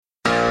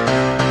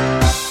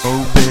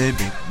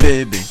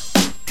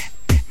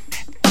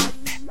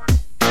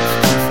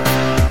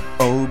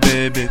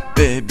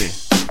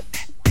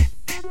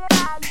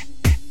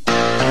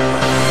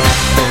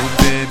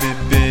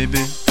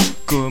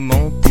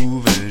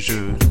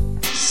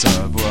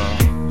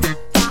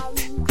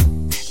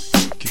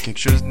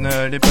chose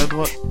n'allait pas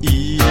droit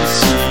ici.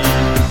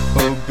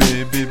 Oh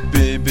bébé,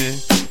 bébé,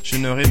 je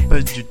n'aurais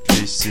pas dû te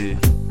laisser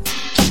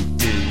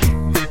quitter.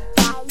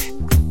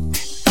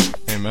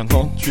 Et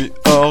maintenant tu es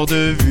hors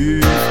de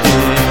vue. Et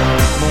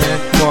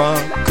montre-moi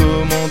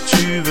comment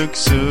tu veux que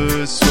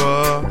ce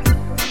soit.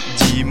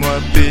 Dis-moi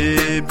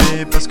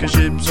bébé, parce que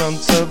j'ai besoin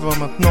de savoir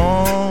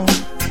maintenant.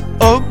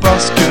 Oh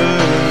parce que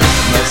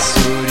ma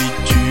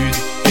solitude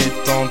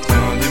est en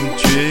train de me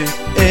tuer.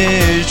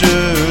 Et je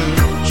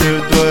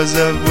dois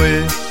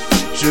avouer,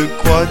 je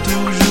crois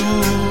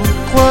toujours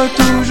quand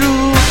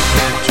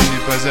tu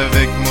n'es pas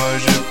avec moi,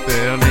 je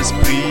perds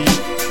l'esprit.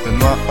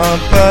 Donne-moi un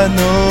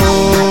panneau,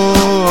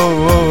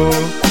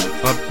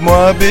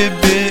 frappe-moi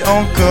bébé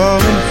encore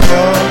une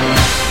fois.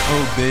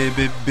 Oh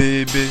bébé,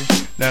 bébé,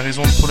 la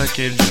raison pour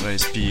laquelle je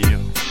respire,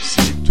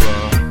 c'est toi.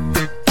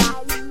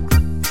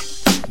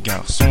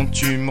 Garçon,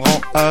 tu me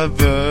rends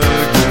aveugle.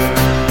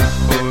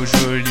 Oh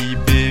joli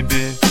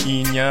bébé,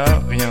 il n'y a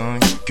rien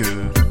que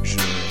je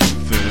ne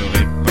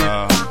ferai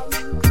pas.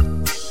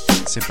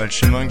 C'est pas le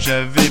chemin que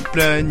j'avais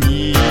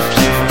planifié.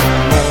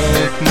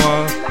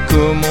 Montre-moi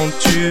comment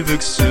tu veux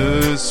que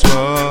ce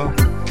soit.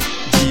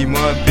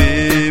 Dis-moi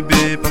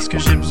bébé, parce que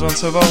j'ai besoin de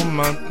savoir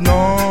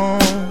maintenant.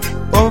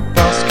 Oh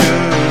parce que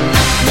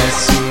ma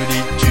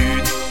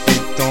solitude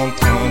est en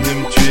train de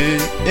me tuer.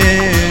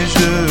 Et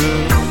je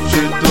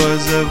dois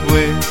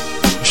avouer,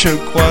 je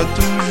crois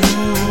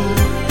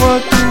toujours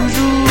quand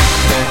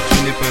tu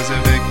n'es pas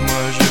avec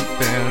moi, je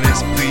perds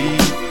l'esprit.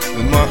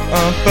 Donne-moi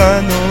un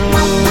panneau,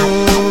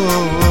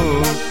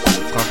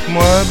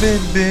 frappe-moi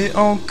bébé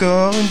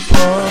encore une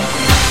fois.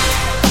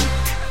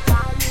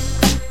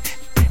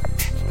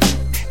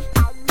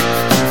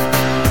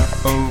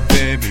 Oh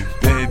baby,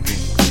 baby.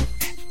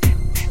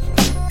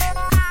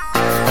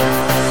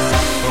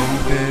 Oh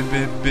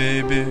bébé,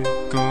 bébé,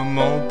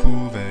 comment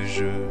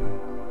pouvais-je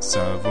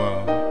savoir?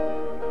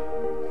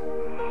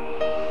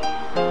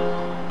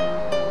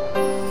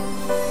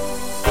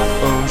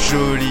 Oh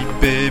joli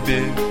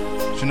bébé,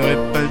 je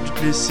n'aurais pas dû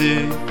te laisser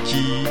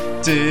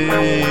quitter.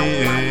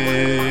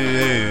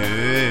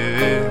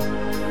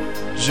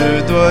 Je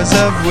dois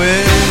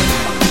avouer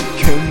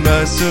que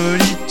ma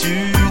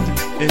solitude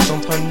est en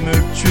train de me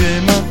tuer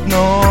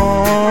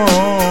maintenant.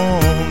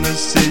 Ne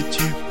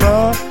sais-tu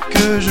pas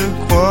que je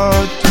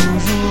crois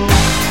toujours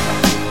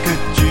que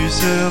tu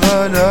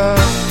seras là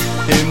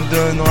et me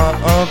donneras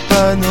un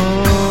panneau.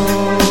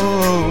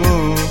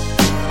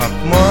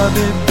 Frappe-moi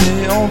bébé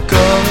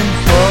encore une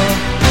fois.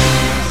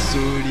 Ma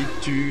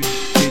solitude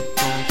est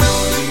en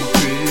train de me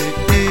tuer.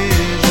 Et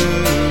je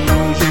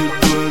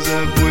dois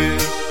avouer,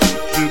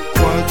 je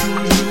crois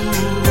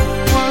toujours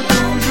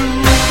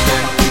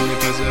quand tu n'es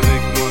pas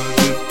avec moi,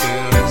 je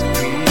perds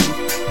l'esprit.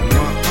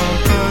 Donne-moi un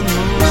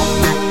panneau,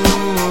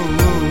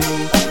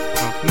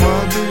 frappe-moi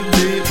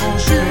bébé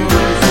encore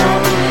une fois.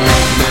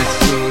 Ma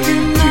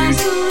solitude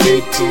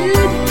est en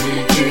train de me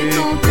tuer.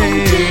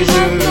 Et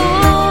je dois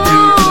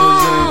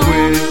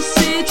avouer,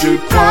 je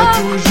crois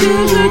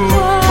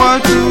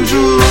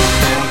toujours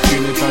quand tu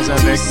n'es pas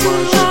avec moi,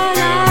 je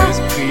perds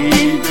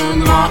l'esprit.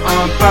 Donne-moi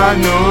un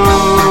panneau,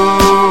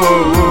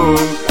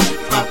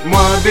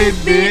 frappe-moi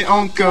bébé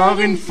encore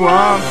une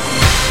fois.